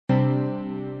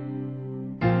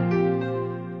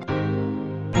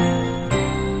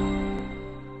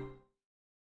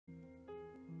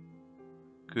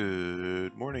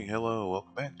Good morning, hello,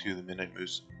 welcome back to the Midnight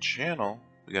Moose channel.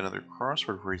 We got another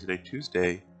crossword for you today,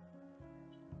 Tuesday.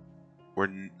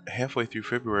 We're halfway through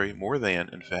February, more than,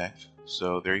 in fact,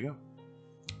 so there you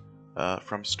go.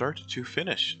 From start to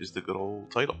finish is the good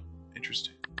old title.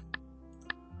 Interesting.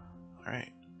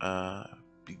 Alright,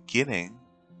 beginning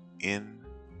in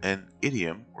an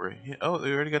idiom, or a hint. Oh,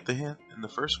 they already got the hint in the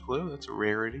first clue, that's a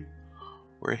rarity.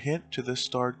 Or a hint to the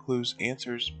starred clue's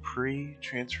answers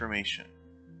pre-transformation.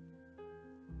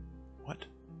 What?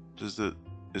 Is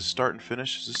start and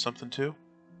finish, is this something too?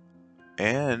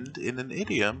 And in an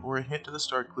idiom, or a hint to the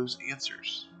start clue's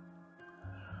answers.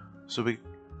 So we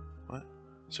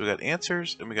got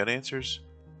answers, and we got answers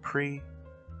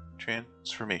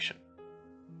pre-transformation.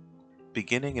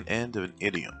 Beginning and end of an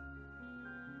idiom.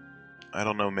 I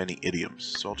don't know many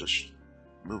idioms, so I'll just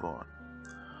move on.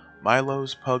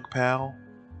 Milo's pug pal.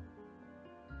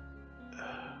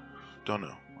 Don't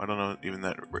know. I don't know even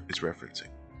that is referencing.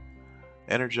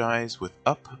 Energize with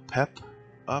up, pep,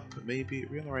 up, maybe. Are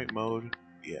we in the right mode?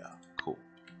 Yeah, cool.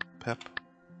 Pep,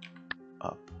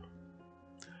 up.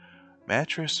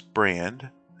 Mattress brand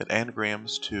that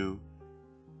anagrams to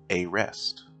a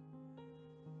rest.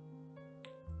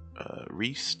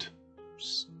 Reest,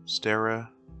 Stera,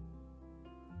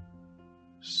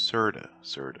 Serta.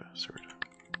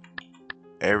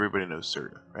 Everybody knows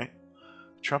Serta, right?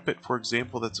 Trumpet, for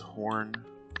example, that's a horn,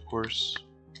 of course.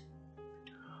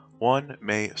 One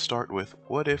may start with,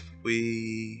 what if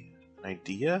we... An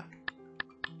idea?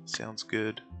 Sounds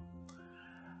good.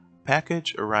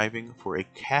 Package arriving for a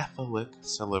Catholic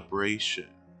celebration.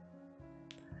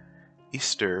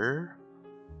 Easter.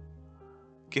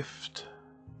 Gift.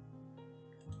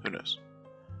 Who knows?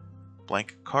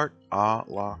 Blank cart, a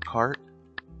la carte.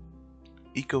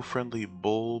 Eco-friendly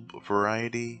bulb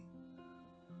variety.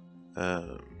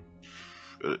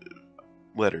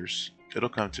 Letters. It'll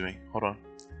come to me. Hold on.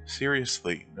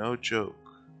 Seriously, no joke.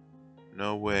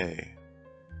 No way.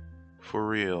 For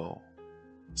real.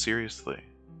 Seriously.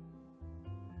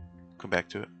 Come back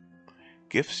to it.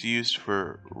 Gifts used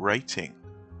for writing.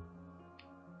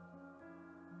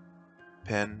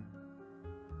 Pen.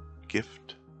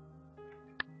 Gift.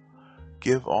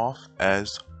 Give off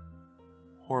as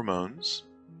hormones.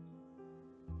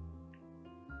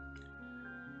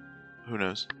 Who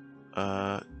knows?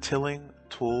 Tilling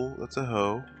tool, that's a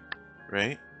hoe,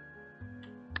 right?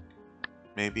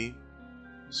 Maybe.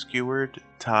 Skewered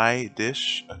Thai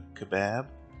dish, a kebab,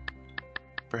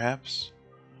 perhaps.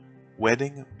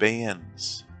 Wedding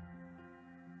bands.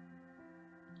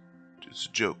 It's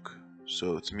a joke,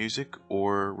 so it's music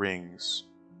or rings,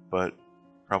 but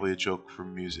probably a joke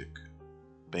from music.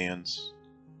 Bands.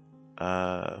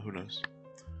 Who knows?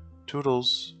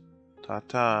 Toodles.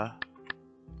 Ta-ta.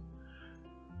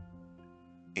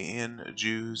 And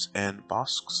Jews and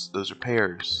Bosques, those are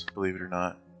pairs, believe it or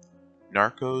not.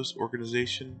 Narcos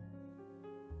organization.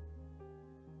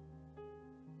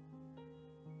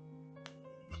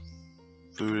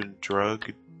 Food and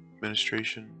Drug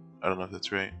Administration. I don't know if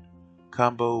that's right.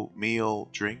 Combo meal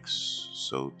drinks,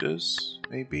 sodas,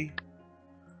 maybe.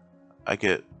 I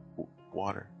get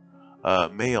water.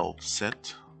 Mail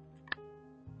sent.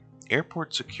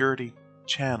 Airport security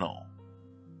channel.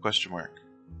 Question mark.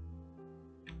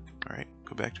 Alright,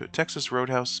 go back to it. Texas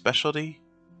Roadhouse specialty.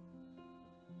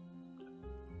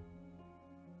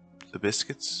 The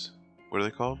biscuits. What are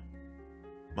they called?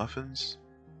 Muffins?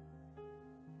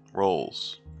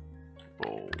 Rolls.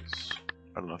 Rolls.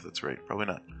 I don't know if that's right. Probably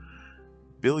not.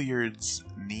 Billiards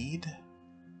need.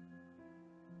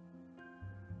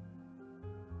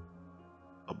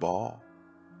 A ball.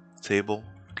 Table.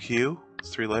 Q. It's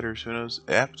 3 letters. Who knows?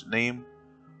 Apt name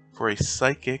for a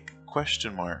psychic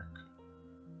question mark.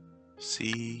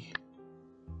 See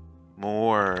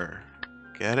more.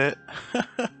 Get it?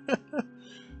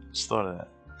 Just thought of that.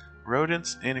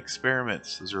 Rodents in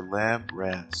experiments. Those are lab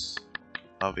rats.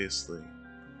 Obviously.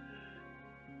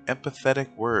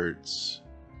 Empathetic words.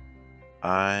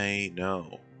 I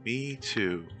know. Me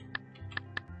too.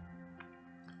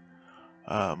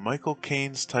 Michael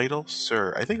Caine's title,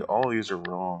 Sir. I think all these are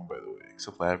wrong, by the way,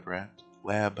 except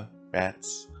lab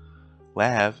rats.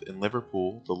 Lav in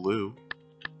Liverpool, the Loo.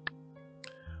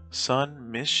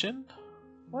 Sun Mission?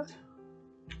 What?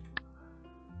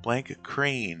 Blank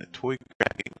crane, toy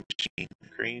grabbing machine.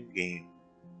 Crane game.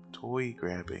 Toy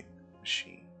grabbing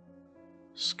machine.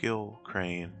 Skill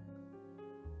crane.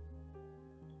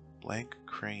 Blank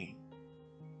crane.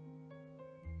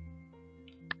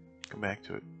 Come back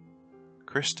to it.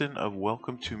 Kristen of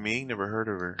Welcome to Me, never heard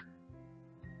of her.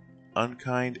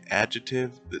 Unkind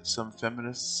adjective that some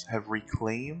feminists have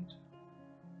reclaimed?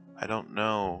 I don't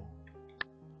know.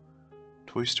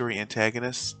 Toy Story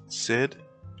antagonist Sid.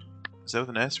 Is that with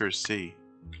an S or a C?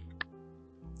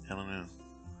 I don't know.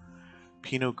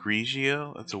 Pinot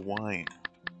Grigio? That's a wine.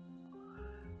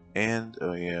 And,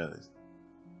 oh yeah.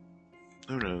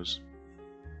 Who knows?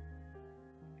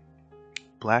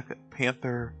 Black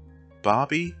Panther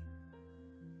Bobby?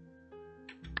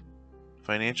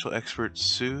 Financial expert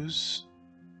Suze?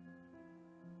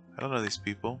 I don't know these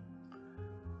people.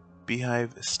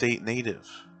 Beehive State Native.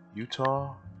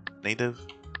 Utah Native,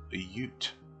 a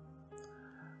Ute.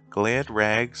 Glad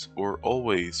Rags or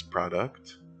Always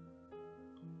product.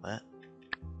 What?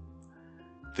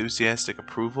 Enthusiastic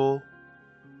approval.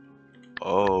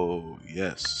 Oh,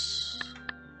 yes.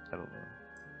 I don't know.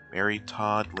 Mary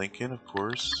Todd Lincoln, of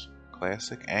course.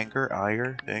 Classic. Anger,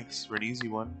 ire. Thanks for an easy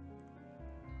one.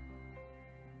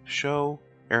 Show.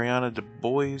 Ariana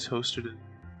DeBois hosted in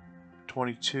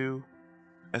 22.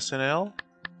 SNL.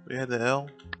 We had the L.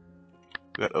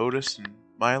 We got Otis and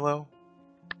Milo.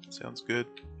 Sounds good.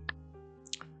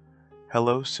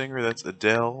 Hello Singer, that's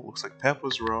Adele. Looks like Pep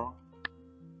was wrong.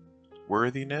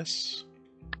 Worthiness.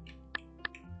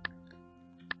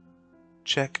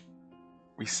 Check.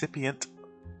 Recipient.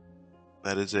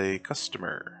 That is a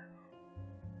customer.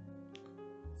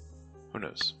 Who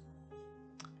knows?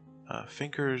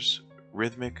 Fingers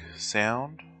rhythmic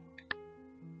sound.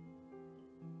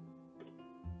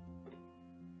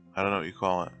 I don't know what you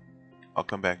call it. I'll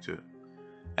come back to it.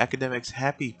 Academics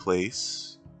happy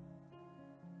place.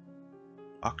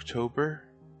 October.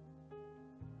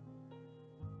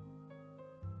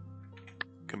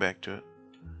 Come back to it.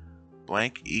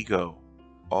 Blank ego.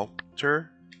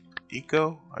 Alter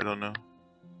ego? I don't know.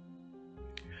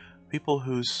 People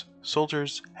whose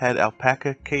soldiers had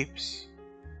alpaca capes.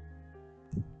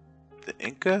 The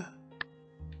Inca?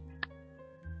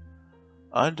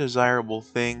 Undesirable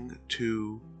thing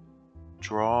to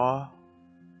draw.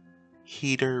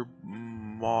 Heater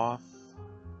moth.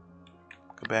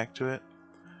 Come back to it.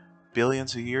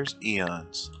 Billions of years?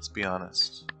 Eons. Let's be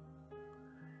honest.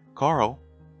 Carl,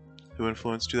 who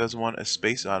influenced 2001 A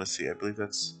Space Odyssey. I believe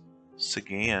that's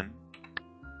Sagan.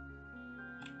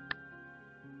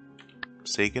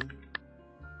 Sagan.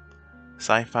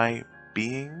 Sci-fi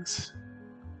beings.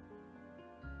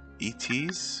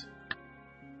 ETs?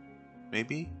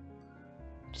 Maybe?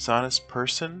 Dishonest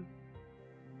person?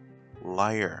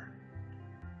 Liar.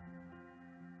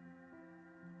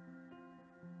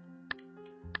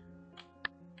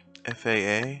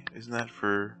 FAA? Isn't that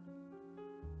for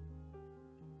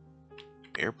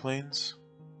airplanes?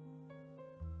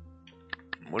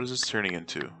 What is this turning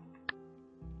into?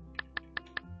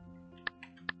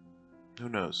 Who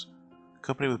knows?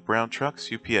 Company with brown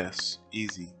trucks? UPS.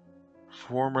 Easy.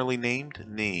 Formerly named?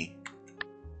 Nee.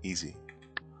 Easy.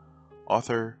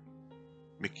 Author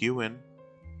McEwen.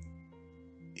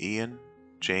 Ian.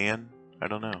 Jan. I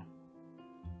don't know.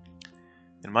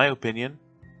 In my opinion.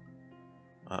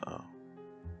 Uh-oh.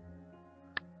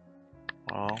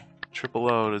 Well, Triple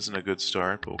O isn't a good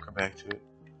start, but we'll come back to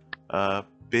it.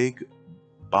 Big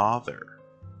Bother.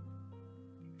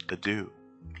 Adieu.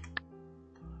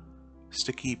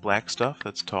 Sticky Black Stuff,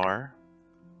 that's Tar.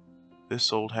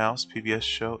 This Old House, PBS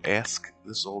show, Ask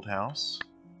This Old House.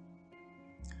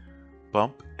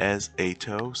 Bump as a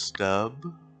Toe,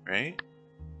 Stub, right?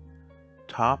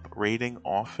 Top rating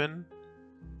often.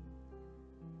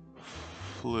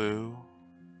 Flu.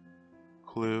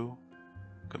 Clue.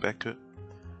 Come back to it.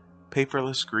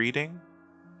 Paperless greeting.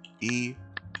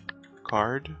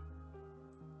 Card.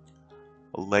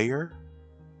 Layer.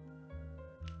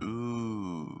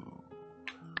 Ooh.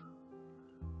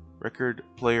 Record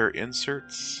player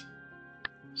inserts.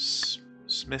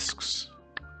 Smisks.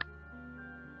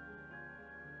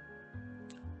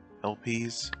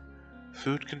 LPs.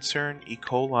 Food concern. E.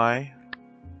 coli.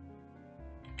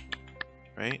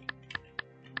 Right?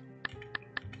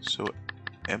 So,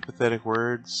 empathetic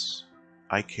words.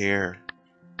 I care.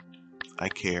 I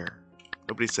care.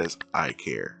 Nobody says I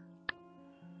care.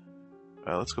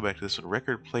 Let's go back to this one.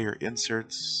 Record player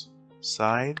inserts.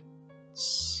 Side.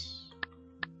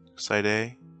 Side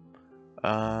A.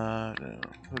 No.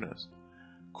 Who knows?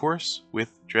 Course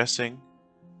with dressing.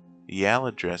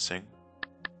 Yalla dressing.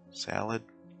 Salad.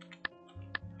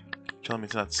 You're telling me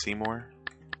it's not Seymour?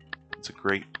 It's a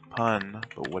great pun,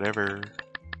 but whatever.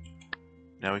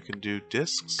 Now we can do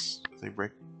discs. Are they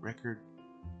record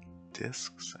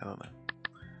discs? I don't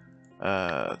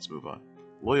know. Let's move on.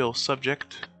 Loyal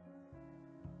subject.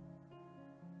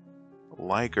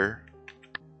 Liger.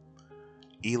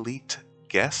 Elite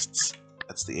guests.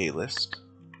 That's the A-list.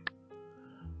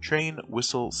 Train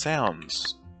whistle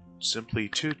sounds. Simply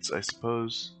toots, I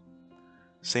suppose.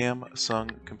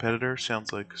 Samsung competitor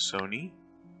sounds like Sony.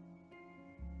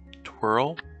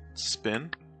 Twirl.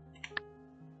 Spin.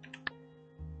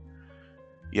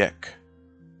 Yek.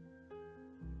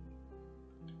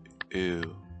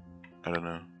 Ew. I don't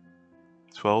know.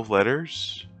 12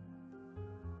 letters?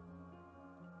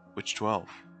 Which 12?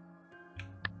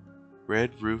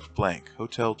 Red roof blank.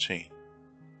 Hotel chain.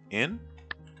 In?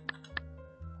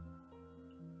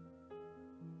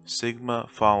 Sigma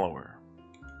follower.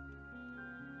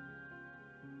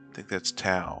 I think that's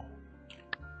Tau.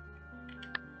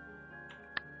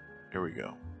 Here we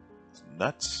go. It's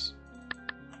nuts.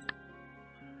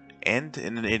 End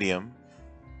in an idiom.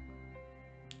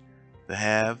 The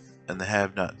have and the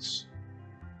have-nots.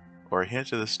 Or a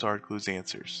hint of the star clues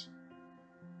answers.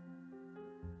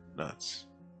 Nuts.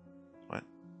 What?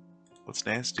 What's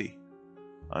nasty?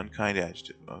 Unkind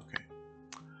adjective. Okay.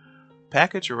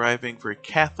 Package arriving for a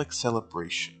Catholic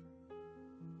celebration.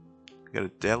 We got a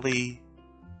deli.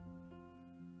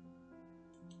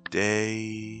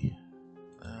 Day.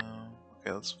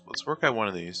 Okay, let's work out one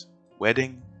of these.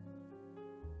 Wedding.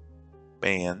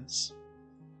 Bands.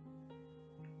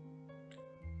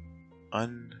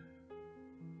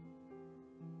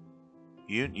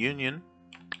 Union.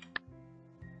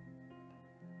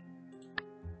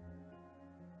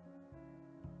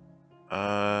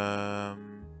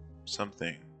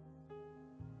 Something.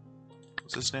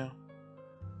 What's this now?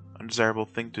 Undesirable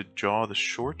thing to draw the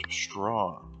short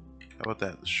straw. How about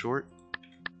that? The short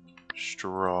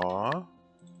straw.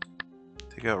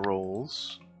 Take out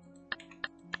rolls.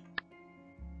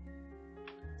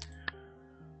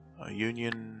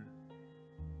 Union.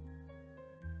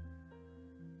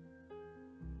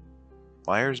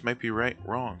 Liars might be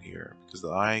wrong here because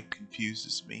the I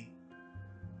confuses me.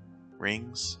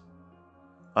 Rings.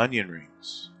 Onion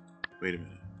rings. Wait a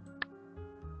minute.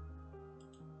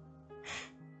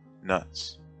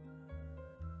 Nuts.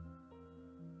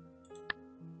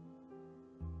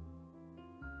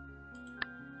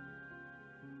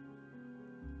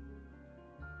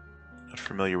 Not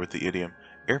familiar with the idiom.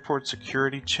 Airport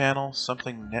security channel,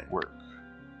 something network.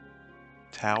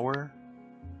 Tower.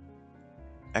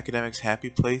 Academics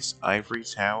happy place, ivory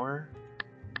tower.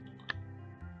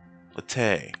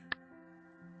 Latte.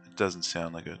 It doesn't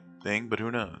sound like a thing, but who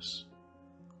knows?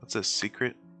 What's this?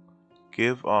 Secret?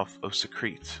 Give off. Oh,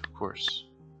 secrete, of course.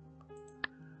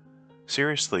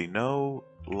 Seriously, no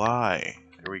lie.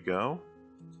 There we go.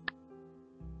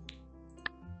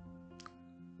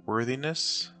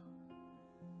 Worthiness.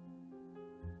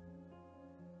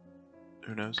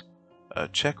 Who knows?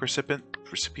 Check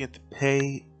recipient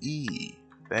payee.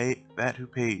 That who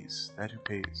pays. That who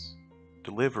pays.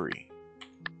 Delivery.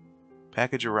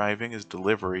 Package arriving is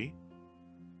delivery.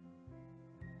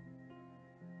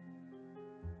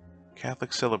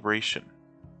 Catholic celebration.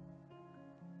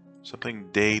 Something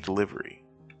day delivery.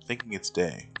 Thinking it's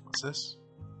day. What's this?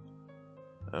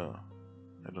 Oh,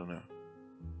 I don't know.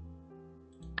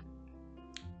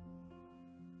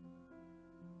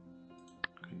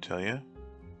 Couldn't tell you.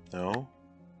 No.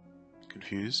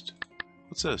 Confused.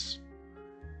 What's this?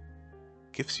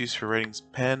 Gifts used for writing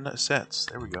pen sets.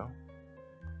 There we go.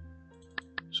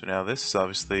 So now this is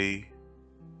obviously...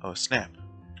 Oh, a snap.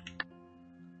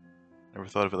 Never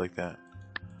thought of it like that.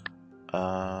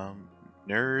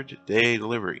 Nerd day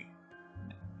delivery.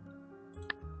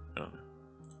 I don't know.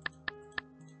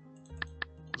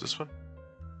 What's this one?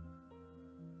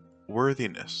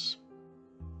 Worthiness.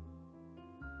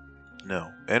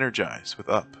 No. Energize with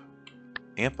up.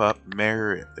 Amp up,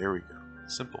 merit. There we go.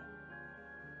 Simple.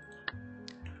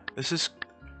 This is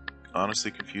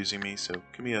honestly confusing me, so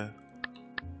give me a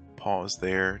pause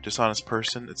there. Dishonest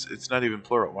person. It's not even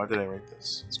plural. Why did I write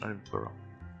this? It's not even plural.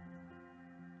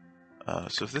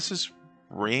 So if this is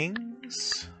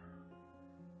rings,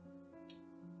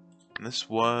 and this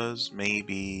was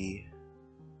maybe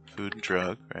food and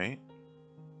drug, right?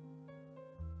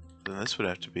 Then this would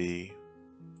have to be,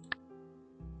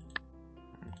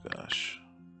 oh gosh,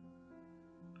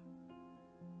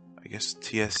 I guess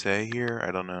TSA here.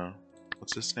 I don't know.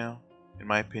 What's this now? In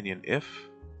my opinion, if.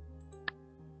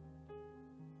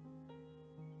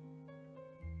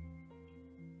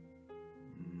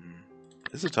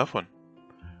 This is a tough one.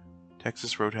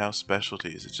 Texas Roadhouse specialty.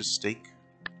 Is it just steak?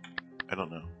 I don't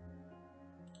know.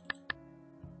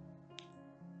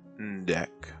 Deck.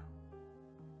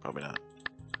 Probably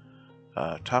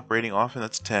not. Top rating often,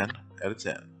 that's 10 out of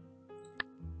 10.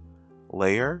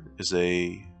 Layer is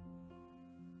a...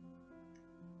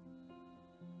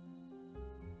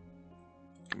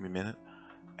 Give me a minute.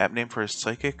 App name for a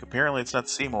psychic? Apparently it's not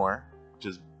Seymour, which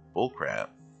is bullcrap.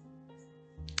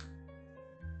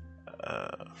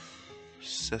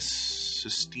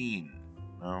 Sistine.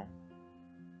 No.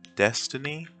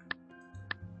 Destiny?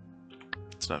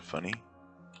 not funny.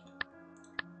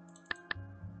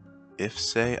 If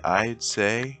say, I'd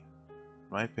say. In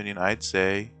my opinion, I'd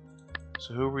say.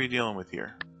 So who are we dealing with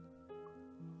here?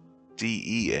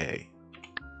 DEA.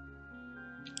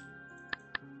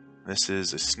 This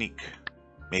is a sneak,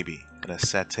 maybe, and a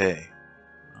satay.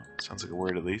 Well, sounds like a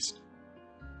word at least.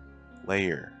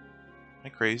 Layer. Am I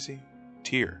crazy?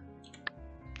 Tier.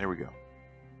 There we go.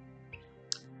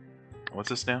 What's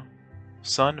this now?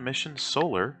 Sun mission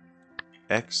solar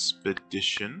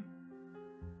expedition.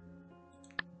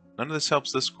 None of this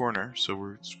helps this corner, so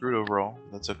we're screwed overall.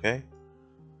 That's okay.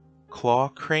 Claw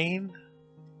crane?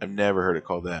 I've never heard it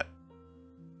called that.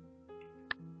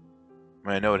 I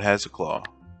mean, I know it has a claw.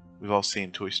 We've all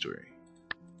seen Toy Story.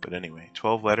 But anyway,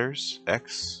 12 letters.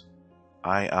 X,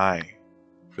 I.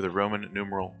 For the Roman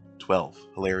numeral 12.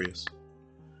 Hilarious.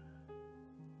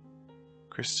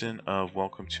 Kristen of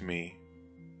Welcome to Me.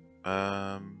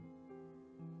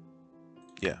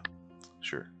 Yeah,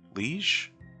 sure.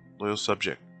 Liege? Loyal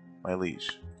subject. My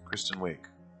liege. Kristen Wake.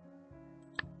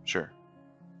 Sure.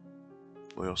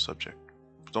 Loyal subject.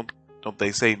 Don't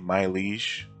they say my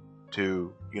liege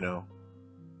to, you know,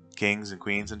 kings and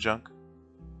queens and junk?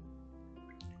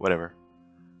 Whatever.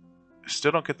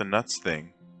 Still don't get the nuts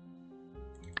thing.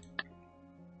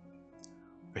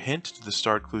 A hint to the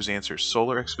starred clues answer.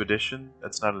 Solar expedition?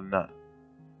 That's not a nut.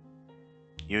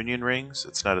 Union rings?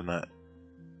 It's not a nut.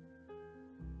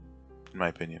 In my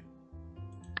opinion.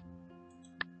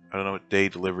 I don't know what day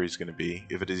delivery is going to be.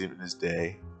 If it is even this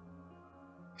day.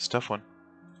 It's a tough one.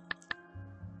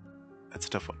 That's a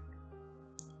tough one.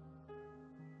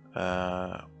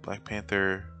 Black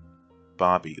Panther,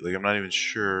 Bobby. Like, I'm not even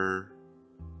sure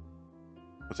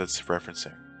what that's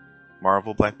referencing.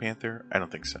 Marvel Black Panther? I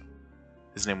don't think so.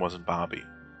 His name wasn't Bobby.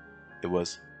 It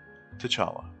was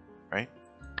T'Challa, right?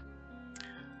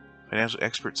 Financial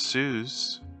expert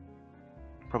sues.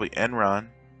 Probably Enron.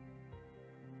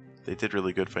 They did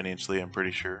really good financially, I'm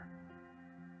pretty sure.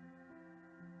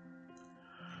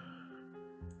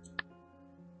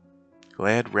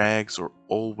 Glad rags or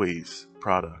always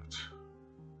product.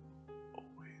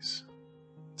 Always.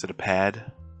 Is it a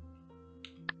pad?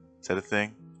 Is that a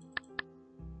thing?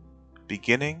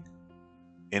 Beginning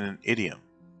in an idiom.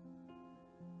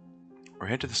 Or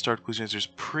head to the start clues answers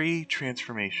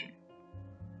pre-transformation.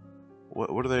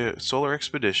 What are they? Solar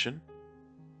expedition.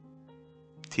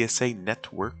 TSA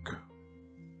network.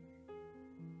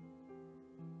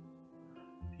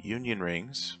 Union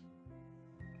rings.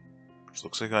 Which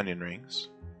looks like onion rings.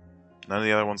 None of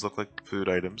the other ones look like food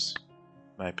items,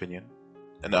 in my opinion.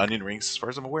 And the onion rings, as far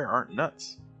as I'm aware, aren't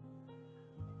nuts.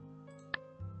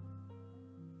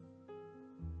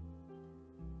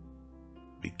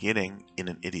 Beginning in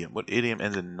an idiom. What idiom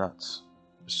ends in nuts?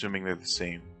 Assuming they're the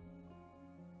same.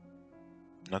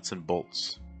 Nuts and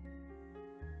bolts.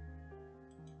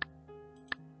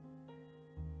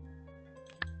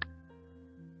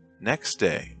 Next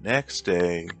day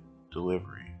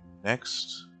delivery.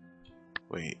 Next,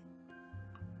 wait.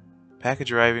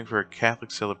 Package arriving for a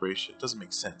Catholic celebration. It doesn't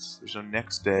make sense. There's no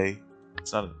next day.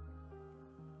 It's not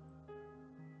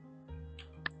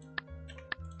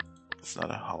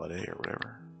a holiday or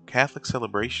whatever. Catholic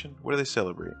celebration? What do they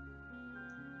celebrate?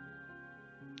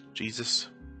 Jesus.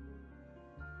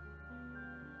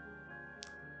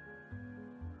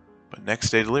 But next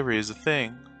day delivery is a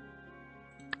thing.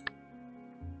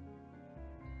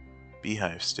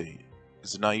 Beehive State.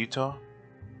 Is it not Utah?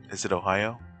 Is it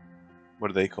Ohio? What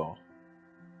do they call?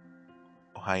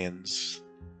 Ohioans.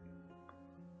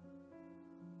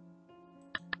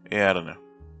 Yeah, I don't know.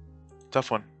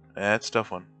 Tough one. That's a tough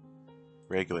one.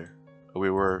 Regular. We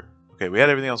were... Okay, we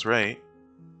had everything else right.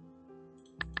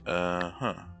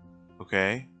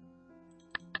 Okay.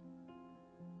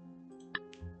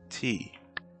 T.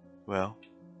 Well.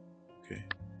 Okay.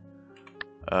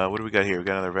 What do we got here? We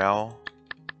got another vowel.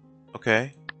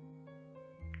 Okay.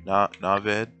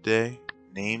 Naved day.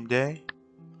 Name day.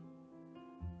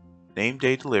 Name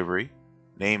day delivery.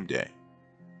 Name day.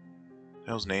 What the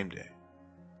hell's name day?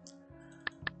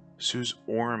 Suze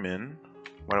Orman.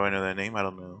 Why do I know that name? I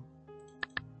don't know.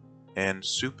 And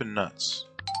Soup and Nuts.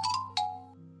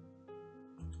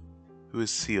 Who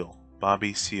is Seal?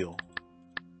 Bobby Seal.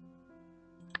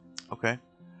 Okay.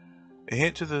 A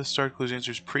hint to the start clues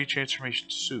answers pre-transformation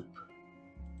soup.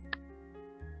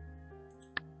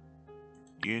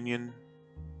 Union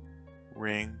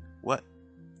ring. What?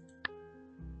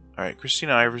 Alright,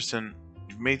 Christina Iverson,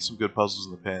 you've made some good puzzles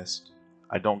in the past.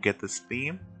 I don't get this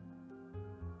theme.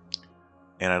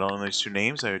 And I don't know these two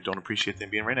names. I don't appreciate them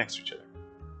being right next to each other.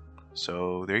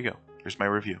 So, there you go. Here's my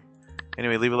review.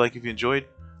 Anyway, leave a like if you enjoyed.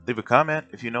 Leave a comment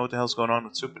if you know what the hell's going on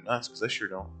with Soup and Nuts, because I sure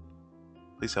don't.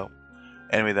 Please help.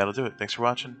 Anyway, that'll do it. Thanks for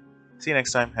watching. See you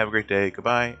next time. Have a great day.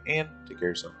 Goodbye, and take care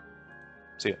of yourself.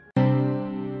 See ya.